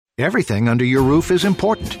Everything under your roof is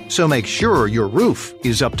important, so make sure your roof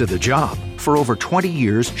is up to the job. For over 20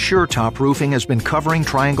 years, SureTop Roofing has been covering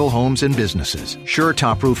Triangle homes and businesses.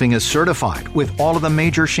 SureTop Roofing is certified with all of the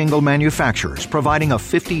major shingle manufacturers, providing a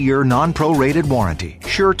 50-year non-prorated warranty.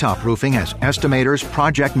 SureTop Roofing has estimators,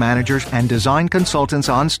 project managers, and design consultants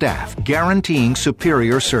on staff, guaranteeing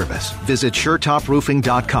superior service. Visit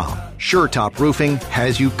SureTopRoofing.com. SureTop Roofing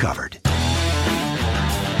has you covered.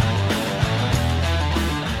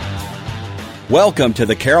 Welcome to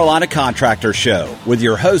the Carolina Contractor Show with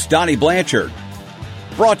your host, Donnie Blanchard.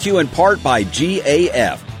 Brought to you in part by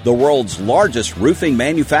GAF, the world's largest roofing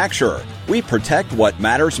manufacturer. We protect what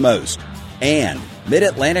matters most. And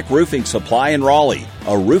Mid-Atlantic Roofing Supply in Raleigh,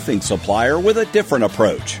 a roofing supplier with a different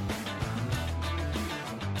approach.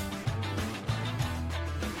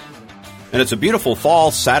 And it's a beautiful fall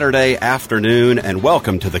Saturday afternoon, and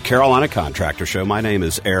welcome to the Carolina Contractor Show. My name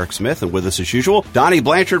is Eric Smith, and with us as usual, Donnie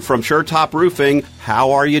Blanchard from SureTop Roofing.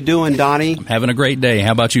 How are you doing, Donnie? I'm having a great day.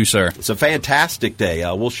 How about you, sir? It's a fantastic day.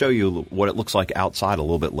 We'll show you what it looks like outside a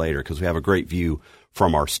little bit later because we have a great view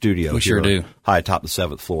from our studio. We sure do. High atop the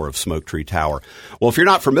 7th floor of Smoke Tree Tower. Well, if you're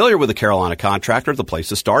not familiar with the Carolina Contractor, the place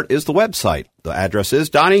to start is the website. The address is,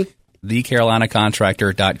 Donnie?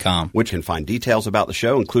 TheCarolinaContractor.com, which can find details about the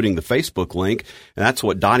show, including the Facebook link. And that's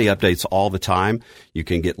what Donnie updates all the time. You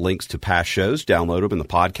can get links to past shows, download them in the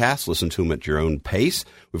podcast, listen to them at your own pace.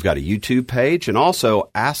 We've got a YouTube page and also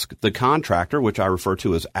Ask the Contractor, which I refer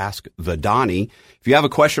to as Ask the Donnie. If you have a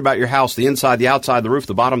question about your house, the inside, the outside, the roof,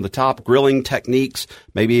 the bottom, the top, grilling techniques,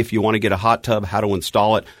 maybe if you want to get a hot tub, how to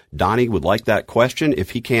install it, Donnie would like that question.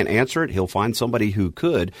 If he can't answer it, he'll find somebody who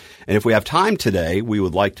could. And if we have time today, we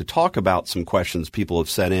would like to talk about some questions people have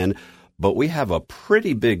sent in. But we have a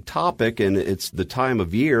pretty big topic, and it's the time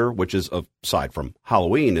of year, which is, aside from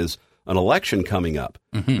Halloween, is an election coming up.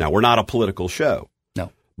 Mm-hmm. Now, we're not a political show.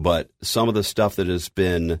 No. But some of the stuff that has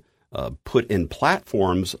been put in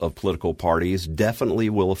platforms of political parties definitely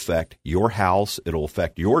will affect your house. It'll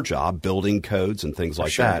affect your job, building codes and things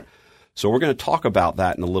like that. So we're going to talk about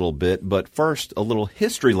that in a little bit. But first, a little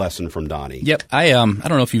history lesson from Donnie. Yep. I don't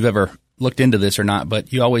know if you've ever looked into this or not,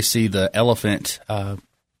 but you always see the elephant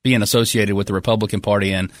being associated with the Republican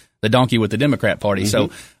Party and the donkey with the Democrat Party. Mm-hmm.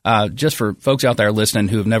 So just for folks out there listening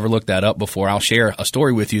who have never looked that up before, I'll share a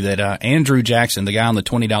story with you that Andrew Jackson, the guy on the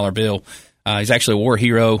 $20 bill, he's actually a war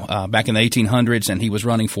hero back in the 1800s, and he was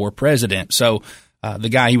running for president. So the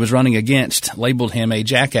guy he was running against labeled him a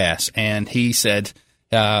jackass, and he said,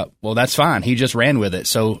 well, that's fine. He just ran with it.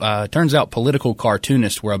 So it turns out political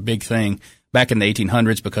cartoonists were a big thing back in the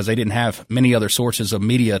 1800s because they didn't have many other sources of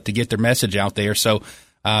media to get their message out there. So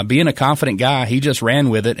being a confident guy, he just ran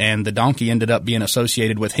with it, and the donkey ended up being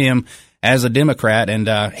associated with him as a Democrat,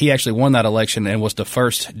 and he actually won that election and was the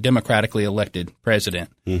first democratically elected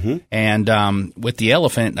president. Mm-hmm. And with the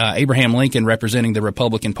elephant, Abraham Lincoln representing the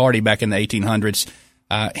Republican Party back in the 1800s,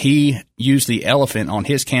 he used the elephant on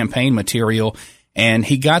his campaign material, and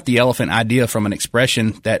he got the elephant idea from an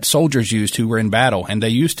expression that soldiers used who were in battle. And they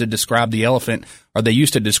used to describe the elephant, or they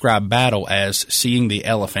used to describe battle as seeing the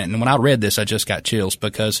elephant. And when I read this, I just got chills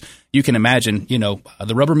because you can imagine,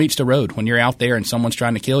 the rubber meets the road. When you're out there and someone's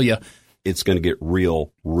trying to kill you, it's going to get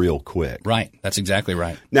real quick. Right. That's exactly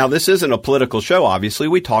right. Now, this isn't a political show, obviously.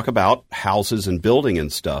 We talk about houses and building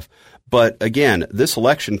and stuff. But again, this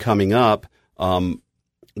election coming up,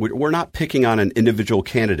 we're not picking on an individual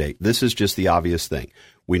candidate. This is just the obvious thing.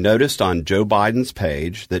 We noticed on Joe Biden's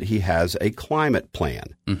page that he has a climate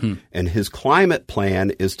plan. Mm-hmm. And his climate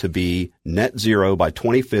plan is to be net zero by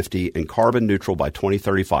 2050 and carbon neutral by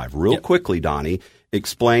 2035. Real quickly, Donnie,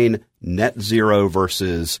 explain net zero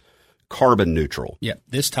versus carbon neutral. Yeah,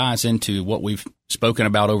 this ties into what we've spoken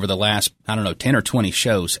about over the last, 10 or 20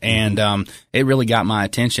 shows. And it really got my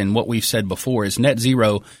attention. What we've said before is net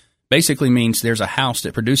zero basically means there's a house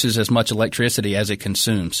that produces as much electricity as it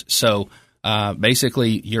consumes. So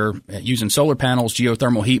basically you're using solar panels,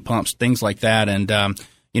 geothermal heat pumps, things like that. And,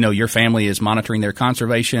 your family is monitoring their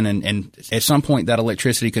conservation. And at some point that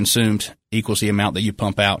electricity consumed equals the amount that you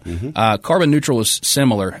pump out. Mm-hmm. Carbon neutral is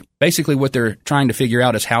similar. Basically what they're trying to figure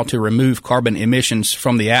out is how to remove carbon emissions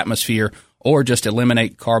from the atmosphere or just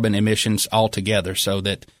eliminate carbon emissions altogether so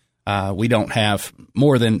that we don't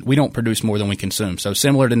produce more than we consume. So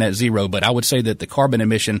similar to net zero, but I would say that the carbon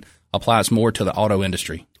emission applies more to the auto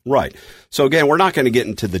industry. Right. So again, we're not going to get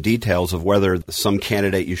into the details of whether some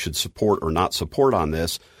candidate you should support or not support on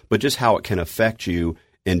this, but just how it can affect you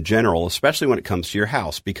in general, especially when it comes to your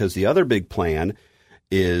house, because the other big plan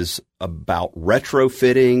is about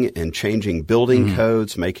retrofitting and changing building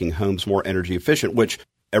codes, making homes more energy efficient, which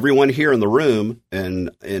everyone here in the room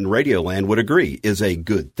and in Radioland would agree is a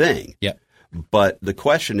good thing. Yep. But the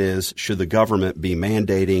question is, should the government be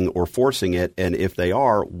mandating or forcing it? And if they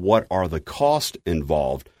are, what are the costs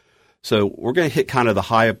involved? So we're going to hit kind of the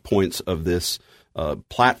high points of this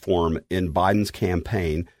platform in Biden's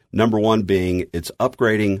campaign. Number one being it's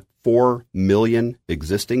upgrading 4 million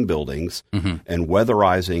existing buildings and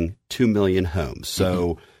weatherizing 2 million homes.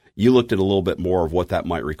 So you looked at a little bit more of what that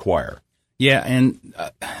might require. Yeah, and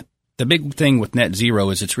the big thing with net zero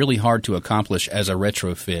is it's really hard to accomplish as a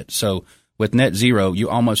retrofit. So with net zero, you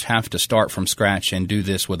almost have to start from scratch and do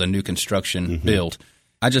this with a new construction build.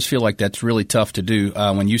 I just feel like that's really tough to do.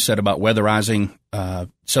 When you said about weatherizing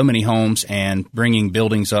so many homes and bringing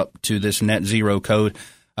buildings up to this net zero code,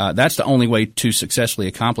 that's the only way to successfully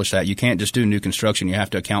accomplish that. You can't just do new construction. You have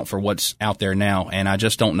to account for what's out there now. And I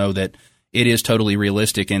just don't know that it is totally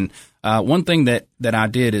realistic. And one thing that I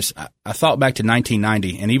did is I thought back to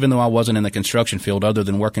 1990. And even though I wasn't in the construction field other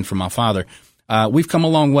than working for my father, we've come a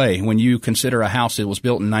long way. When you consider a house that was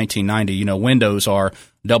built in 1990, windows are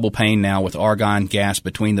double pane now with argon gas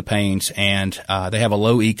between the panes, and they have a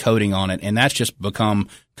low E coating on it. And that's just become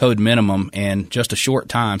code minimum in just a short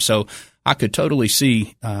time. So I could totally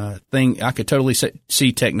see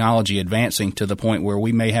see technology advancing to the point where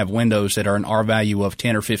we may have windows that are an R value of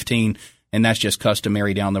 10 or 15, and that's just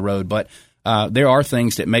customary down the road. But there are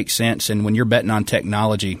things that make sense, and when you're betting on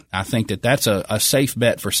technology, I think that that's a safe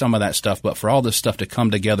bet for some of that stuff. But for all this stuff to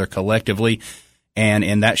come together collectively and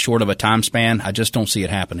in that short of a time span, I just don't see it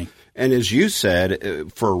happening. And as you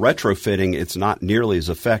said, for retrofitting, it's not nearly as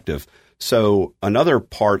effective. So another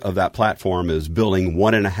part of that platform is building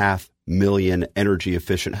 1.5 million energy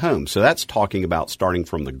efficient homes. So that's talking about starting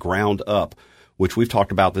from the ground up, which we've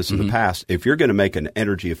talked about this in the past. If you're going to make an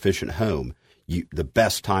energy efficient home, the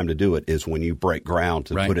best time to do it is when you break ground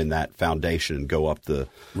to put in that foundation and go up the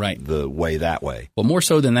way that way. Well, more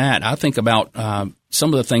so than that, I think about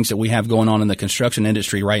some of the things that we have going on in the construction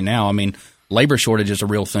industry right now. I mean, labor shortage is a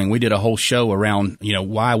real thing. We did a whole show around,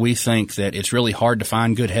 why we think that it's really hard to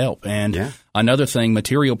find good help. And another thing,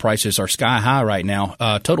 material prices are sky high right now.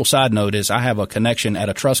 Total side note is I have a connection at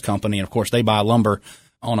a truss company, and of course they buy lumber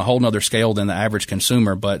on a whole nother scale than the average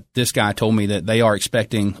consumer. But this guy told me that they are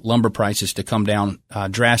expecting lumber prices to come down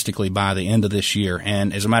drastically by the end of this year.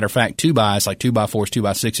 And as a matter of fact, 2x, like 2x4s,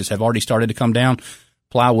 2x6s have already started to come down.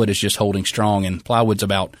 Plywood is just holding strong, and plywood's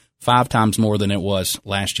about 5 times more than it was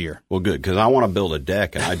last year. Well, good, because I want to build a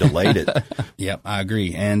deck, and I delayed it. Yep, I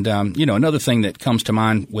agree. And, another thing that comes to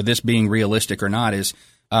mind with this being realistic or not is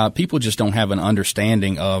people just don't have an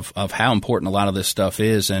understanding of how important a lot of this stuff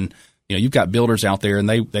is. And, you've got builders out there, and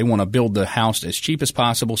they want to build the house as cheap as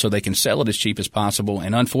possible so they can sell it as cheap as possible.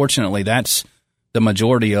 And unfortunately, that's the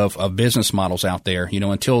majority of business models out there,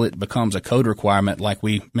 until it becomes a code requirement, like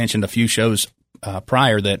we mentioned a few shows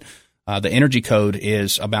prior, that the energy code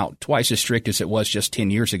is about twice as strict as it was just 10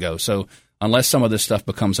 years ago. So unless some of this stuff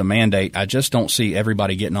becomes a mandate, I just don't see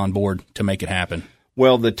everybody getting on board to make it happen.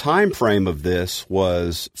 Well, the time frame of this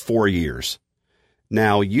was 4 years.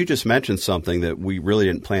 Now, you just mentioned something that we really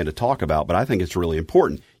didn't plan to talk about, but I think it's really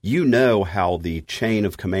important. You know how the chain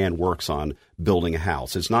of command works on building a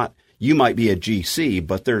house. It's not, you might be a GC,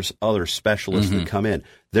 but there's other specialists that come in.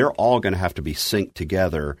 They're all going to have to be synced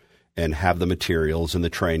together and have the materials and the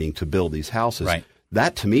training to build these houses. Right.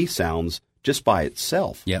 That, to me, sounds just by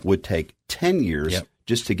itself would take 10 years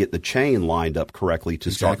just to get the chain lined up correctly to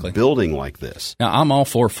start building like this. Now, I'm all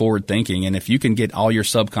for forward thinking, and if you can get all your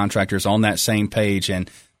subcontractors on that same page and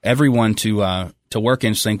everyone to work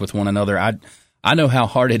in sync with one another, I know how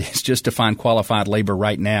hard it is just to find qualified labor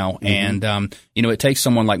right now. And, it takes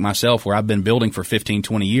someone like myself where I've been building for 15,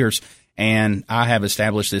 20 years, and I have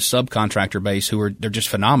established this subcontractor base they're just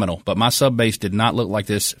phenomenal. But my sub base did not look like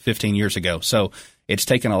this 15 years ago. So it's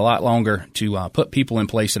taken a lot longer to put people in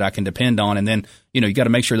place that I can depend on. And then, you got to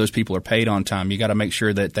make sure those people are paid on time. You got to make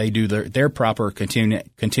sure that they do their proper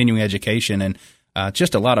continuing education, and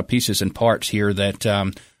just a lot of pieces and parts here that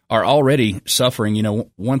are already suffering.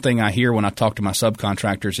 One thing I hear when I talk to my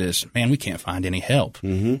subcontractors is, man, we can't find any help.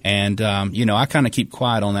 And, I kind of keep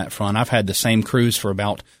quiet on that front. I've had the same crews for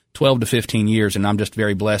about 12 to 15 years, and I'm just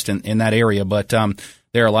very blessed in that area. But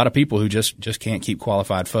there are a lot of people who just can't keep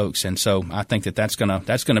qualified folks, and so I think that's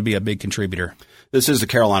gonna be a big contributor. This is the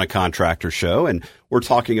Carolina Contractor Show, and we're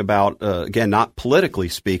talking about again, not politically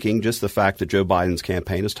speaking, just the fact that Joe Biden's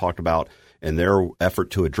campaign has talked about in their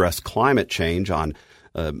effort to address climate change on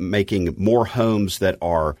making more homes that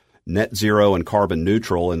are net zero and carbon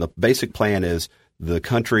neutral. And the basic plan is the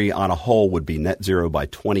country on a whole would be net zero by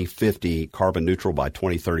 2050, carbon neutral by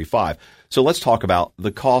 2035. So let's talk about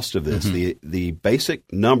the cost of this, the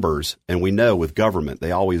basic numbers. And we know with government,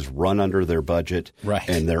 they always run under their budget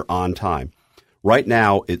and they're on time. Right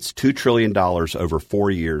now, it's $2 trillion over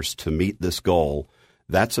 4 years to meet this goal.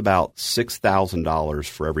 That's about $6,000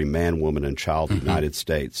 for every man, woman, and child in the United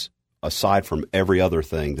States, aside from every other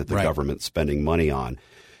thing that the government's spending money on.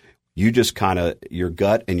 You just kind of, your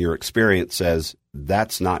gut and your experience says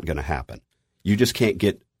that's not going to happen. You just can't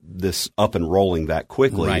get this up and rolling that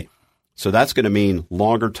quickly. Right. So that's going to mean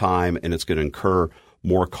longer time and it's going to incur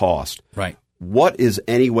more cost. Right. What is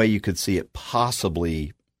any way you could see it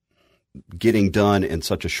possibly getting done in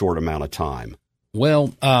such a short amount of time? Well,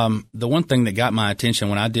 the one thing that got my attention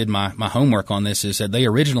when I did my homework on this is that they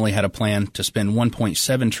originally had a plan to spend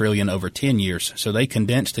 $1.7 trillion over 10 years. So they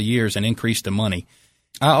condensed the years and increased the money.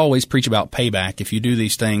 I always preach about payback. If you do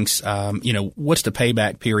these things, what's the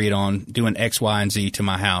payback period on doing X, Y, and Z to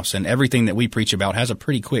my house? And everything that we preach about has a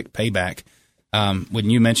pretty quick payback. When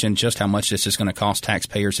you mentioned just how much this is going to cost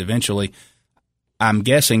taxpayers eventually, I'm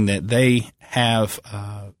guessing that they have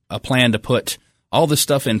a plan to put all this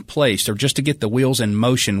stuff in place, or just to get the wheels in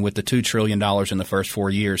motion with the $2 trillion in the first 4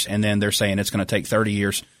 years. And then they're saying it's going to take 30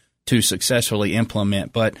 years to successfully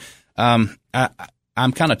implement. But I'm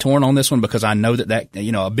kind of torn on this one because I know that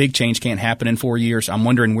a big change can't happen in 4 years. I'm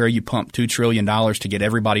wondering where you pump $2 trillion to get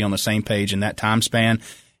everybody on the same page in that time span.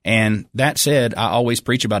 And that said, I always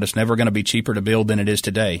preach about it's never going to be cheaper to build than it is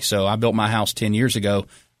today. So I built my house 10 years ago.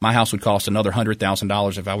 My house would cost another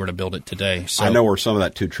 $100,000 if I were to build it today. So I know where some of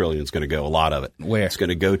that $2 trillion is going to go, a lot of it. Where? It's going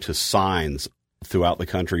to go to signs throughout the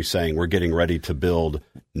country saying we're getting ready to build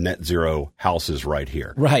net zero houses right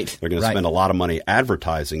here. Right. They're going to spend a lot of money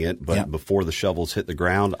advertising it, but before the shovels hit the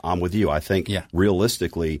ground, I'm with you. I think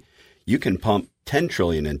realistically, you can pump $10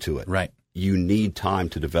 trillion into it. Right. You need time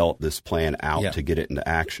to develop this plan out to get it into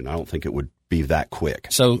action. I don't think it would be that quick.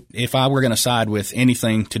 So if I were going to side with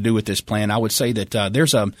anything to do with this plan, I would say that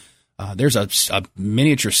there's a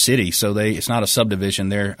miniature city. So it's not a subdivision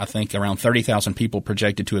there. I think around 30,000 people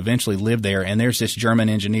projected to eventually live there. And there's this German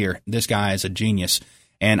engineer. This guy is a genius.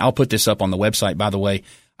 And I'll put this up on the website, by the way.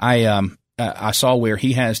 I saw where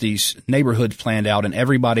he has these neighborhoods planned out, and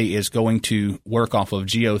everybody is going to work off of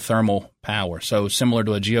geothermal power. So similar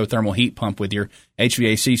to a geothermal heat pump with your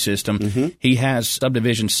HVAC system, he has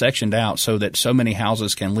subdivisions sectioned out so that so many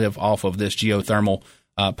houses can live off of this geothermal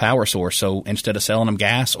power source. So instead of selling them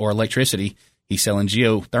gas or electricity, he's selling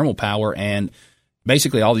geothermal power, and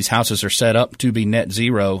basically all these houses are set up to be net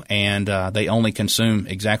zero, and they only consume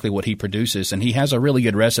exactly what he produces. And he has a really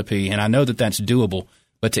good recipe, and I know that that's doable.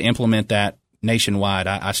 But to implement that nationwide,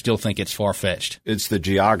 I still think it's far-fetched. It's the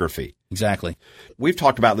geography. Exactly. We've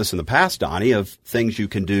talked about this in the past, Donnie, of things you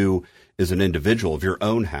can do as an individual of your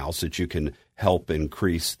own house that you can help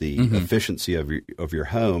increase the efficiency of your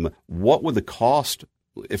home. What would the cost,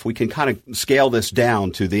 if we can kind of scale this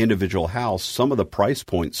down to the individual house, some of the price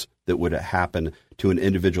points that would happen to an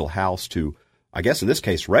individual house to, I guess in this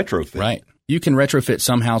case, retrofit? Right. You can retrofit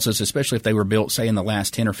some houses, especially if they were built, say, in the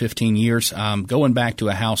last 10 or 15 years. Going back to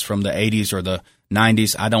a house from the 80s or the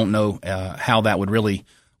 90s, I don't know how that would really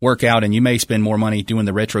work out, and you may spend more money doing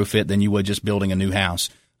the retrofit than you would just building a new house.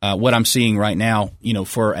 What I'm seeing right now,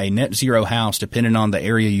 for a net zero house, depending on the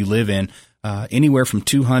area you live in, anywhere from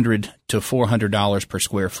 $200 to $400 per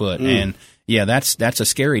square foot. And yeah, that's a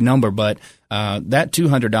scary number, but that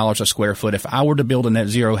 $200 a square foot, if I were to build a net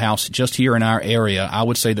zero house just here in our area, I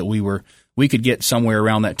would say that we could get somewhere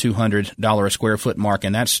around that $200 a square foot mark,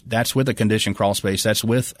 and that's with a conditioned crawl space. That's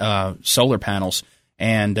with solar panels,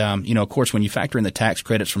 and of course, when you factor in the tax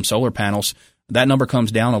credits from solar panels, that number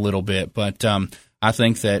comes down a little bit. But I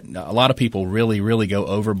think that a lot of people really, really go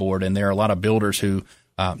overboard, and there are a lot of builders who.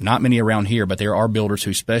 Not many around here, but there are builders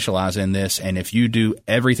who specialize in this. And if you do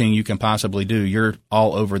everything you can possibly do, you're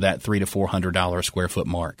all over that $300 to $400 a square foot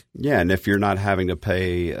mark. Yeah, and if you're not having to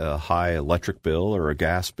pay a high electric bill or a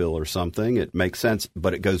gas bill or something, it makes sense.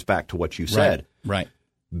 But it goes back to what you said. Right.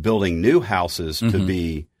 Building new houses to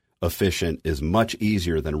be efficient is much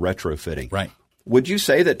easier than retrofitting. Right. Would you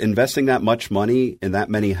say that investing that much money in that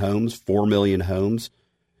many homes, 4 million homes,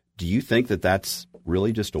 do you think that that's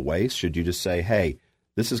really just a waste? Should you just say, hey,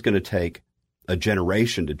 this is going to take a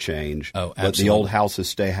generation to change. Oh, absolutely. Let the old houses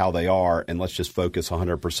stay how they are, and let's just focus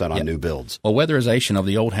 100% on new builds. Well, weatherization of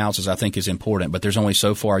the old houses, I think, is important, but there's only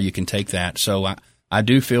so far you can take that. So I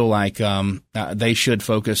do feel like they should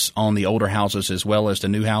focus on the older houses as well as the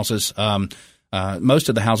new houses. Most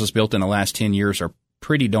of the houses built in the last 10 years are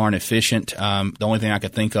pretty darn efficient. The only thing I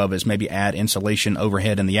could think of is maybe add insulation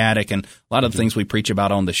overhead in the attic, and a lot of the things we preach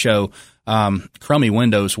about on the show. Crummy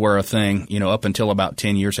windows were a thing, up until about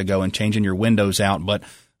 10 years ago, and changing your windows out. But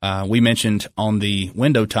we mentioned on the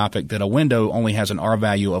window topic that a window only has an R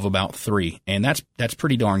value of about 3, and that's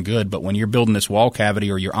pretty darn good. But when you're building this wall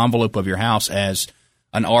cavity or your envelope of your house as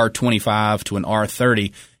an R25 to an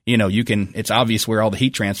R30, it's obvious where all the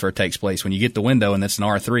heat transfer takes place. When you get the window and it's an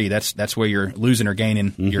R3, that's where you're losing or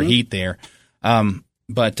gaining your heat there.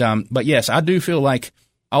 But yes, I do feel like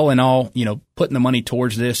all in all, putting the money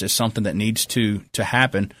towards this is something that needs to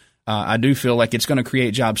happen. I do feel like it's going to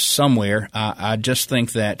create jobs somewhere. I just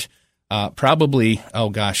think that probably, a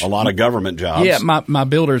lot of government jobs. Yeah, my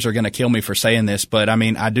builders are going to kill me for saying this, but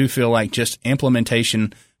I do feel like just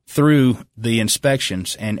implementation through the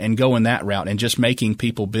inspections and going that route and just making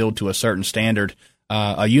people build to a certain standard,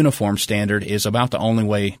 a uniform standard, is about the only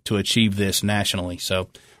way to achieve this nationally. So,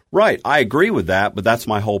 right, I agree with that, but that's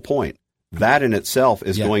my whole point. That in itself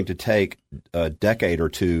is going to take a decade or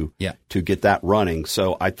two to get that running.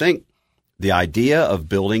 So I think the idea of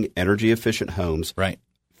building energy efficient homes, right,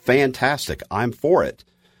 fantastic. I'm for it,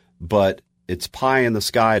 but it's pie in the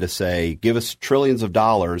sky to say, give us trillions of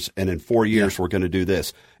dollars and in 4 years we're going to do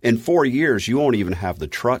this. In 4 years, you won't even have the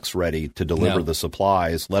trucks ready to deliver the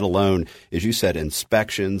supplies, let alone, as you said,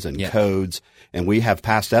 inspections and codes. And we have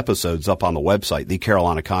past episodes up on the website,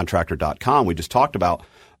 thecarolinacontractor.com. We just talked about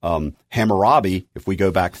Hammurabi, if we go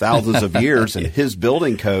back thousands of years, and his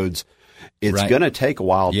building codes. It's going to take a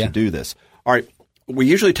while to do this. All right. We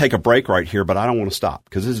usually take a break right here, but I don't want to stop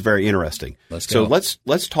because this is very interesting. So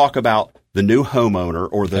let's talk about the new homeowner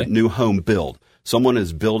or the new home build. Someone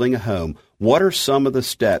is building a home. What are some of the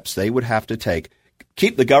steps they would have to take?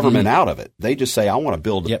 Keep the government out of it. They just say, I want to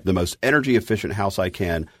build the most energy efficient house I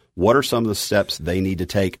can. What are some of the steps they need to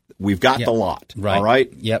take? We've got the lot. Right. All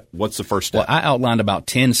right. Yep. What's the first step? Well, I outlined about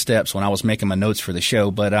 10 steps when I was making my notes for the show,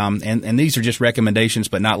 but and these are just recommendations,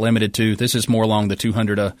 but not limited to. This is more along the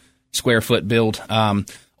 200 square foot build.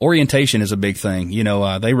 Orientation is a big thing.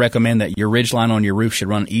 They recommend that your ridge line on your roof should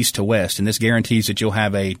run east to west, and this guarantees that you'll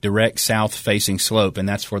have a direct south-facing slope, and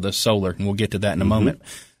that's for the solar, and we'll get to that in a moment.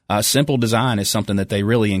 Simple design is something that they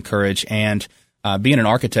really encourage, and being an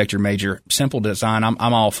architecture major, simple design, I'm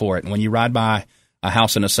all for it. And when you ride by a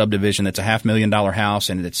house in a subdivision that's a $500,000 house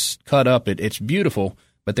and it's cut up, it's beautiful,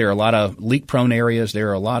 but there are a lot of leak-prone areas. There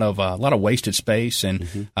are a lot of wasted space,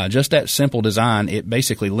 and just that simple design, it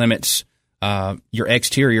basically limits your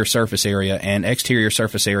exterior surface area, and exterior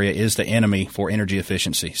surface area is the enemy for energy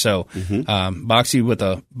efficiency. So, boxy with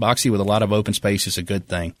a lot of open space is a good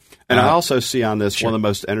thing. And I also see on this one of the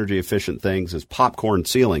most energy efficient things is popcorn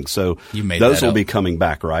ceilings. So those will be coming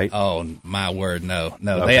back, right? Oh my word, no.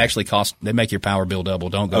 Okay. They actually they make your power bill double.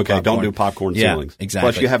 Don't go. Okay, popcorn. Don't do popcorn ceilings.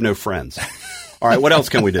 Exactly. Plus, you have no friends. All right, what else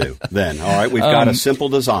can we do then? All right, we've got a simple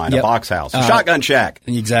design, a box house, a shotgun shack.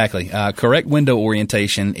 Exactly. Correct window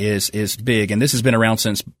orientation is big, and this has been around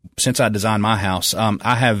since I designed my house.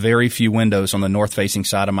 I have very few windows on the north-facing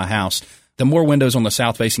side of my house. The more windows on the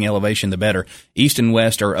south-facing elevation, the better. East and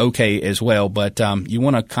west are okay as well, but you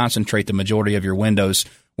want to concentrate the majority of your windows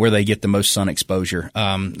where they get the most sun exposure.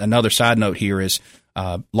 Another side note here is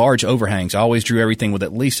large overhangs. I always drew everything with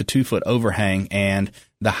at least a 2-foot overhang, and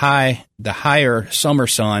the higher summer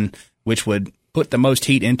sun, which would put the most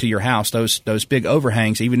heat into your house, those big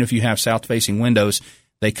overhangs, even if you have south-facing windows,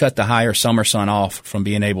 they cut the higher summer sun off from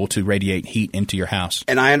being able to radiate heat into your house.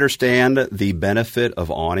 And I understand the benefit of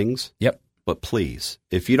awnings. Yep. But please,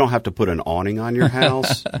 if you don't have to put an awning on your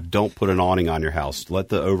house, don't put an awning on your house. Let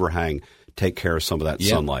the overhang take care of some of that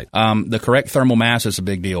sunlight. The correct thermal mass is a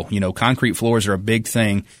big deal. Concrete floors are a big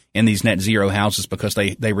thing in these net zero houses because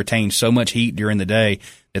they retain so much heat during the day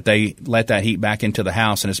that they let that heat back into the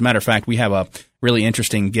house. And as a matter of fact, we have a really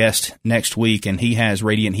interesting guest next week, and he has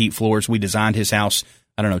radiant heat floors. We designed his house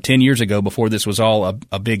 10 years ago before this was all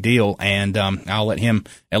a big deal, and I'll let him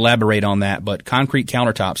elaborate on that. But concrete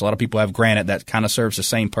countertops, a lot of people have granite that kind of serves the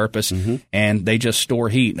same purpose, and they just store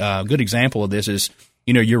heat. A good example of this is,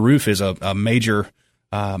 your roof is a major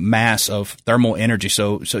mass of thermal energy,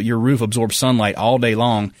 so your roof absorbs sunlight all day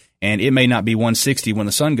long, and it may not be 160 when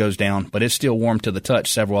the sun goes down, but it's still warm to the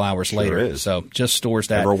touch several hours later. Is. So just stores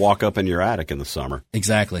that. Never walk up in your attic in the summer.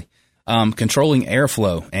 Exactly. Controlling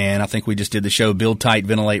airflow, and I think we just did the show Build Tight,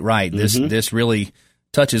 Ventilate Right. This really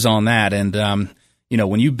touches on that, and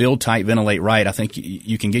when you build tight, ventilate right, I think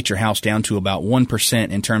you can get your house down to about 1%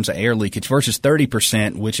 in terms of air leakage versus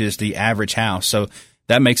 30%, which is the average house. So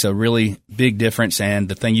that makes a really big difference, and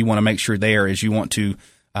the thing you want to make sure there is you want to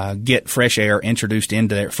get fresh air introduced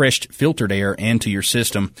into there, fresh filtered air into your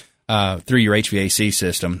system. through your HVAC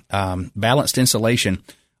system. Balanced insulation.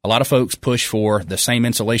 A lot of folks push for the same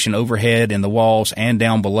insulation overhead in the walls and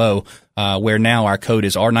down below, where now our code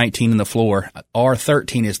is R19 in the floor,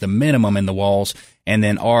 R13 is the minimum in the walls, and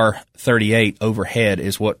then R38 overhead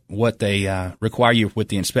is what they require you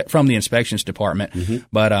with from the inspections department. Mm-hmm.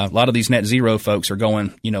 But a lot of these net zero folks are going,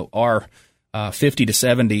 R50 to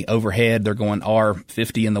 70 overhead. They're going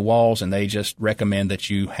R50 in the walls, and they just recommend that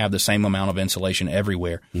you have the same amount of insulation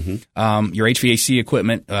everywhere. Mm-hmm. Your HVAC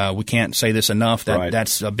equipment, we can't say this enough.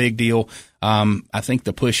 That's a big deal. I think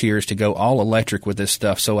the push here is to go all electric with this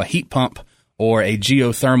stuff. So a heat pump or a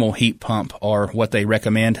geothermal heat pump are what they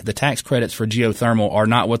recommend. The tax credits for geothermal are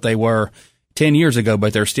not what they were 10 years ago,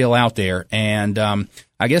 but they're still out there. And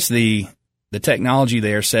I guess the technology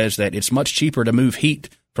there says that it's much cheaper to move heat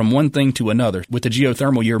from one thing to another. With the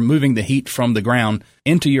geothermal, you're moving the heat from the ground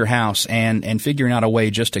into your house and figuring out a way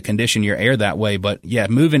just to condition your air that way. But yeah,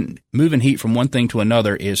 moving heat from one thing to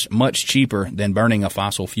another is much cheaper than burning a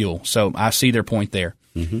fossil fuel. So I see their point there.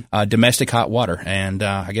 Mm-hmm. Domestic hot water, and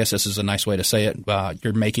I guess this is a nice way to say it.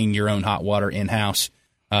 You're making your own hot water in-house.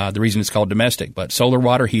 The reason it's called domestic, but solar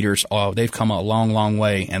water heaters, they've come a long, long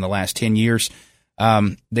way in the last 10 years.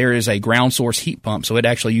 There is a ground source heat pump, so it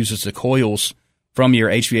actually uses the coils from your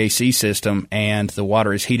HVAC system, and the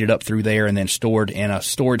water is heated up through there and then stored in a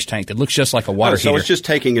storage tank that looks just like a water heater. So it's just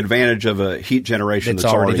taking advantage of a heat generation that's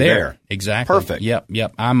already there. Exactly. Perfect. Yep.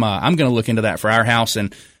 I'm going to look into that for our house,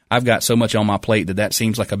 and I've got so much on my plate that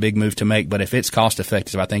seems like a big move to make, but if it's cost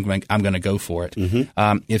effective, I think I'm going to go for it.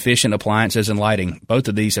 Mm-hmm. Efficient appliances and lighting. Both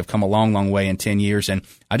of these have come a long, long way in 10 years, and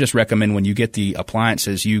I just recommend when you get the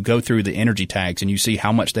appliances, you go through the energy tags and you see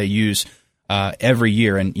how much they use every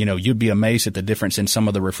year, and you'd be amazed at the difference in some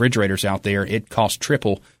of the refrigerators out there. It costs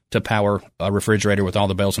triple to power a refrigerator with all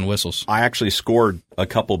the bells and whistles. I actually scored a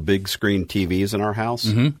couple big screen TVs in our house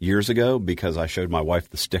years ago because I showed my wife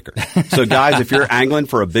the sticker. So guys, if you're angling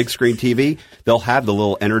for a big screen TV, they'll have the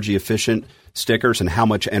little energy efficient stickers and how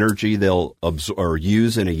much energy they'll absorb or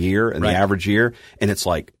use in a year, in the average year, and it's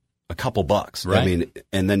like a couple bucks. Right. I mean,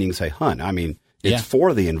 and then you can say, it's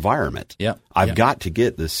for the environment. Yep. I've got to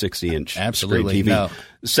get this 60-inch screen TV. No.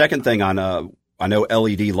 Second thing I know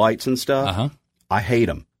LED lights and stuff. Uh-huh. I hate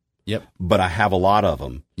them. Yep. But I have a lot of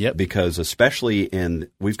them. Yep. Because especially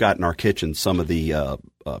we've got in our kitchen some of the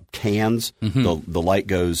cans. Mm-hmm. The light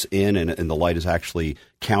goes in and the light is actually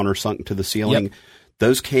countersunk to the ceiling. Yep.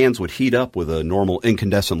 Those cans would heat up with a normal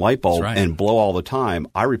incandescent light bulb and blow all the time.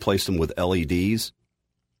 I replaced them with LEDs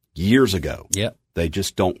years ago. Yep. They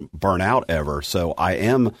just don't burn out ever. So I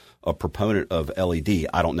am a proponent of LED.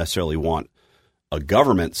 I don't necessarily want a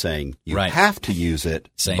government saying you have to use it,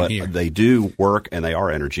 but here. They do work and they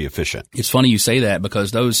are energy efficient. It's funny you say that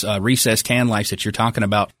because those recessed can lights that you're talking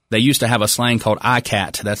about, they used to have a slang called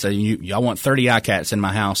ICAT. That's I want 30 ICATs in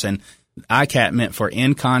my house, and ICAT meant for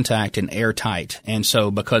in contact and airtight. And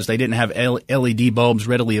so because they didn't have LED bulbs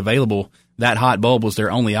readily available, that hot bulb was their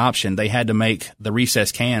only option. They had to make the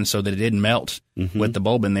recessed can so that it didn't melt with the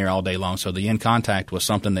bulb in there all day long. So the in contact was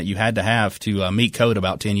something that you had to have to meet code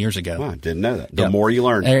about 10 years ago. Wow, I didn't know that. The more you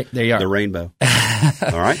learn, there you are. The rainbow.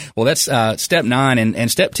 All right. Well, that's step 9. And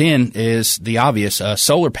step 10 is the obvious,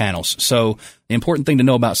 solar panels. So the important thing to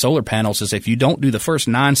know about solar panels is if you don't do the first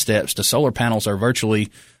 9 steps, the solar panels are virtually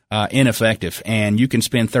ineffective, and you can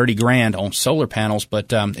spend $30,000 on solar panels, but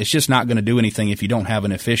it's just not going to do anything if you don't have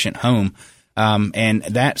an efficient home. And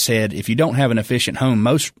that said, if you don't have an efficient home,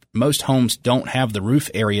 most homes don't have the roof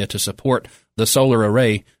area to support the solar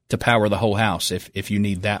array to power the whole house. If you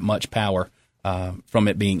need that much power from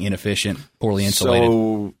it being inefficient, poorly insulated.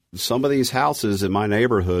 So some of these houses in my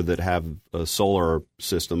neighborhood that have a solar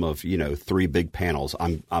system of 3 big panels,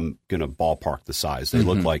 I'm going to ballpark the size. They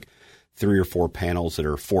look like 3 or 4 panels that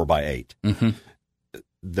are 4 by 8. Mm-hmm.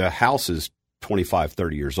 The house is 25,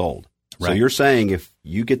 30 years old. Right. So you're saying if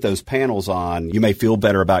you get those panels on, you may feel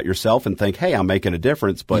better about yourself and think, hey, I'm making a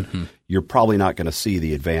difference, but you're probably not going to see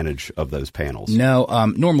the advantage of those panels. No,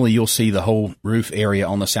 normally you'll see the whole roof area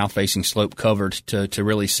on the south-facing slope covered to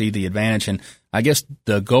really see the advantage. And I guess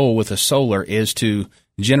the goal with a solar is to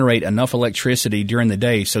generate enough electricity during the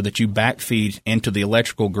day so that you backfeed into the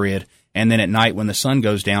electrical grid. And then at night when the sun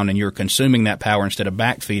goes down and you're consuming that power instead of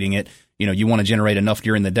backfeeding it, you want to generate enough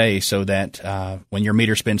during the day so that when your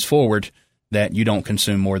meter spins forward, that you don't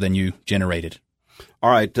consume more than you generated.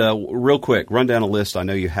 All right, real quick, run down a list. I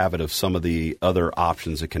know you have it of some of the other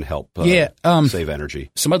options that can help save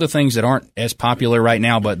energy. Some other things that aren't as popular right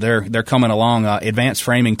now, but they're coming along. Advanced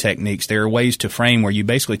framing techniques. There are ways to frame where you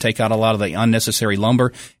basically take out a lot of the unnecessary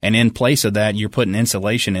lumber, and in place of that, you're putting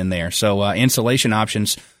insulation in there. So insulation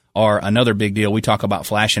options are another big deal. We talk about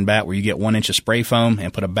flash and bat, where you get 1 inch of spray foam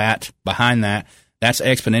and put a bat behind that. That's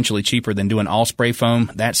exponentially cheaper than doing all spray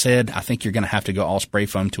foam. That said, I think you're going to have to go all spray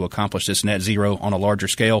foam to accomplish this net zero on a larger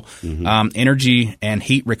scale. Energy and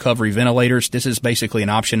heat recovery ventilators. This is basically an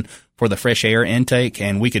option for the fresh air intake,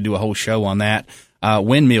 and we could do a whole show on that.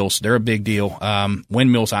 Windmills, they're a big deal.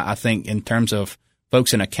 Windmills, I think, in terms of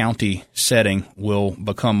folks in a county setting, will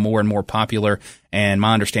become more and more popular. And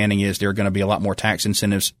my understanding is there are going to be a lot more tax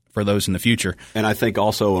incentives for those in the future. And I think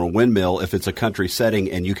also in a windmill, if it's a country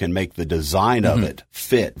setting and you can make the design of it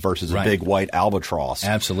fit versus a big white albatross.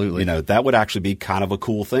 Absolutely. That would actually be kind of a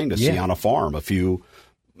cool thing to see on a farm.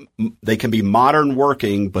 They can be modern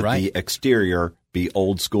working, but the exterior be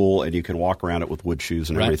old school, and you can walk around it with wood shoes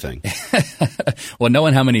and everything. Well,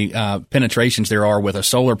 knowing how many penetrations there are with a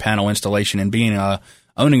solar panel installation and being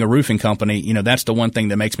owning a roofing company, that's the one thing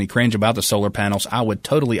that makes me cringe about the solar panels. I would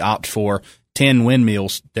totally opt for 10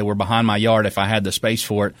 windmills that were behind my yard if I had the space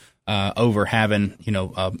for it, over having,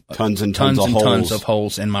 tons and tons of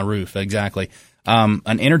holes in my roof. Exactly.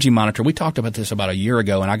 An energy monitor. We talked about this about a year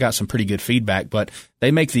ago, and I got some pretty good feedback, but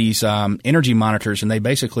they make these energy monitors, and they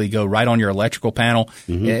basically go right on your electrical panel.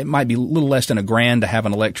 It might be a little less than $1,000 to have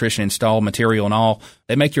an electrician install material and all.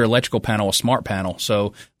 They make your electrical panel a smart panel,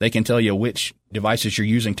 so they can tell you which devices you're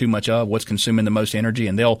using too much of, what's consuming the most energy,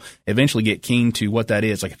 and they'll eventually get keen to what that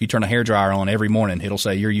is. Like if you turn a hairdryer on every morning, it'll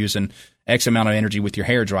say you're using X amount of energy with your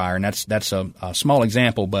hairdryer, and that's a small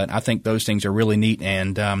example, but I think those things are really neat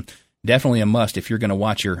and definitely a must if you're going to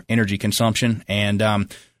watch your energy consumption. And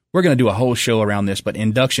we're going to do a whole show around this, but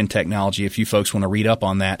induction technology, if you folks want to read up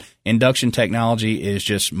on that, induction technology is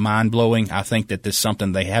just mind-blowing. I think that this is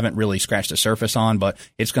something they haven't really scratched the surface on, but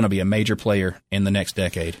it's going to be a major player in the next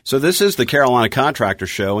decade. So this is the Carolina Contractor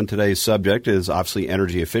Show, and today's subject is obviously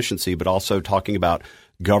energy efficiency, but also talking about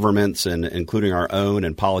governments and including our own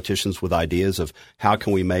and politicians with ideas of how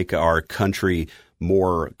can we make our country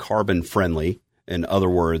more carbon friendly. In other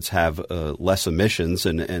words, have less emissions.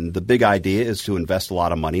 And the big idea is to invest a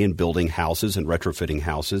lot of money in building houses and retrofitting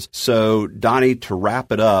houses. So, Donnie, to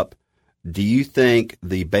wrap it up, do you think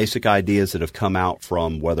the basic ideas that have come out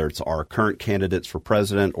from whether it's our current candidates for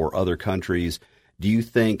president or other countries, do you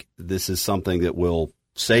think this is something that will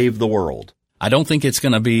save the world? I don't think it's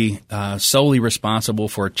going to be solely responsible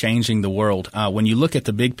for changing the world. When you look at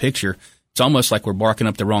the big picture, it's almost like we're barking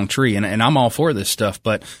up the wrong tree. And I'm all for this stuff,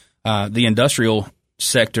 but the industrial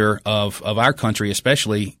sector of our country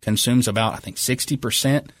especially consumes about, I think,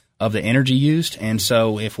 60% of the energy used. And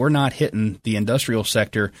so if we're not hitting the industrial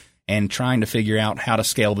sector and trying to figure out how to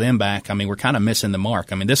scale them back, we're kind of missing the mark.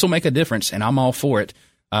 This will make a difference, and I'm all for it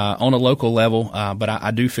on a local level, but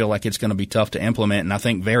I do feel like it's going to be tough to implement. And I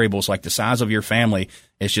think variables like the size of your family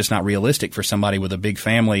is just not realistic for somebody with a big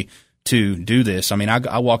family to do this.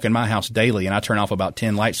 I walk in my house daily and I turn off about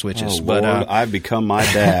 10 light switches. Oh, Lord, I've become my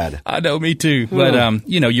dad. I know, me too. But,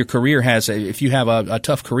 your career if you have a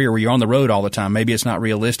tough career where you're on the road all the time, maybe it's not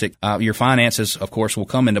realistic. Your finances, of course, will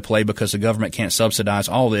come into play because the government can't subsidize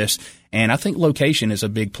all this. And I think location is a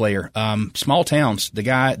big player. Small towns,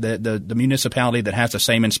 the municipality that has the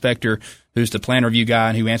same inspector who's the plan review guy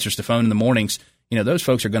and who answers the phone in the mornings, those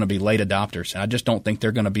folks are going to be late adopters. And I just don't think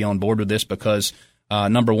they're going to be on board with this because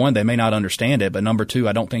number one, they may not understand it, but number two,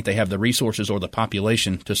 I don't think they have the resources or the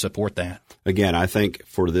population to support that. Again, I think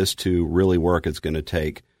for this to really work, it's going to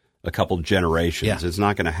take a couple generations. Yeah. It's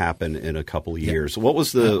not going to happen in a couple of years. What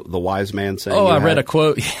was the wise man saying? I read a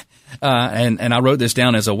quote, and I wrote this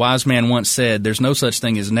down as a wise man once said, there's no such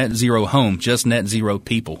thing as net zero home, just net zero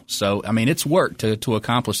people. So, it's work to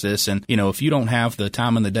accomplish this. And, if you don't have the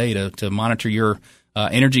time in the day to monitor your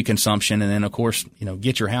energy consumption, and then, of course,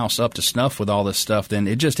 get your house up to snuff with all this stuff, then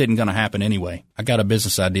it just isn't going to happen anyway. I got a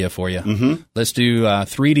business idea for you. Mm-hmm. Let's do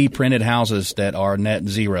 3D printed houses that are net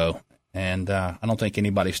zero. And I don't think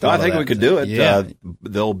anybody's thought of that. I think we could do it. Yeah.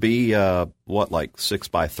 They'll be, 6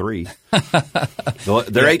 by 3.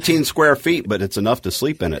 They're 18 square feet, but it's enough to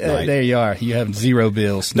sleep in at night. There you are. You have zero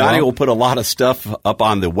bills. Donnie will put a lot of stuff up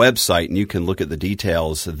on the website, and you can look at the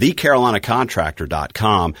details.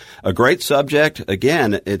 TheCarolinaContractor.com. A great subject.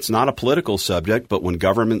 Again, it's not a political subject, but when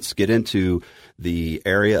governments get into the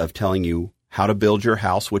area of telling you how to build your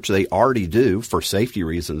house, which they already do for safety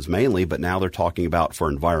reasons mainly, but now they're talking about for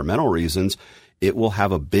environmental reasons, it will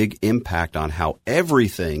have a big impact on how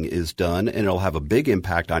everything is done, and it'll have a big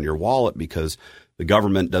impact on your wallet because the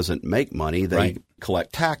government doesn't make money. They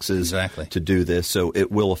collect taxes Exactly. to do this, so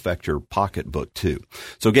it will affect your pocketbook too.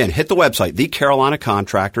 So again, hit the website,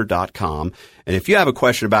 thecarolinacontractor.com. And if you have a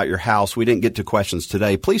question about your house, we didn't get to questions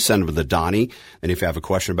today, please send them to Donnie. And if you have a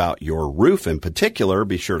question about your roof in particular,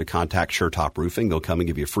 be sure to contact SureTop Roofing. They'll come and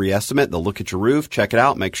give you a free estimate. They'll look at your roof, check it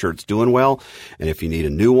out, make sure it's doing well. And if you need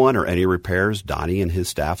a new one or any repairs, Donnie and his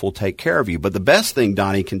staff will take care of you. But the best thing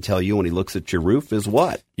Donnie can tell you when he looks at your roof is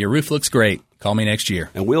what? Your roof looks great. Call me next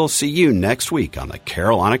year. And we'll see you next week on the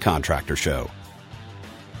Carolina Contractor Show.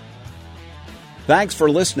 Thanks for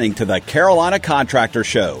listening to the Carolina Contractor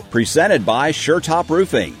Show, presented by SureTop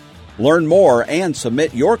Roofing. Learn more and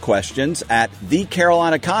submit your questions at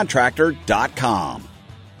thecarolinacontractor.com.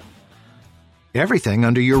 Everything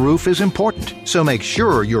under your roof is important, so make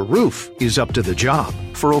sure your roof is up to the job.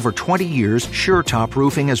 For over 20 years, SureTop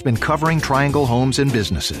Roofing has been covering Triangle homes and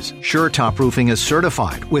businesses. SureTop Roofing is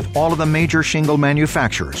certified with all of the major shingle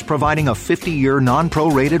manufacturers, providing a 50-year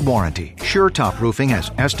non-prorated warranty. SureTop Roofing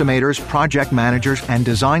has estimators, project managers, and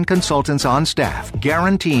design consultants on staff,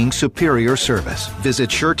 guaranteeing superior service. Visit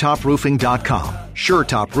SureTopRoofing.com.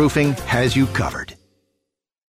 SureTop Roofing has you covered.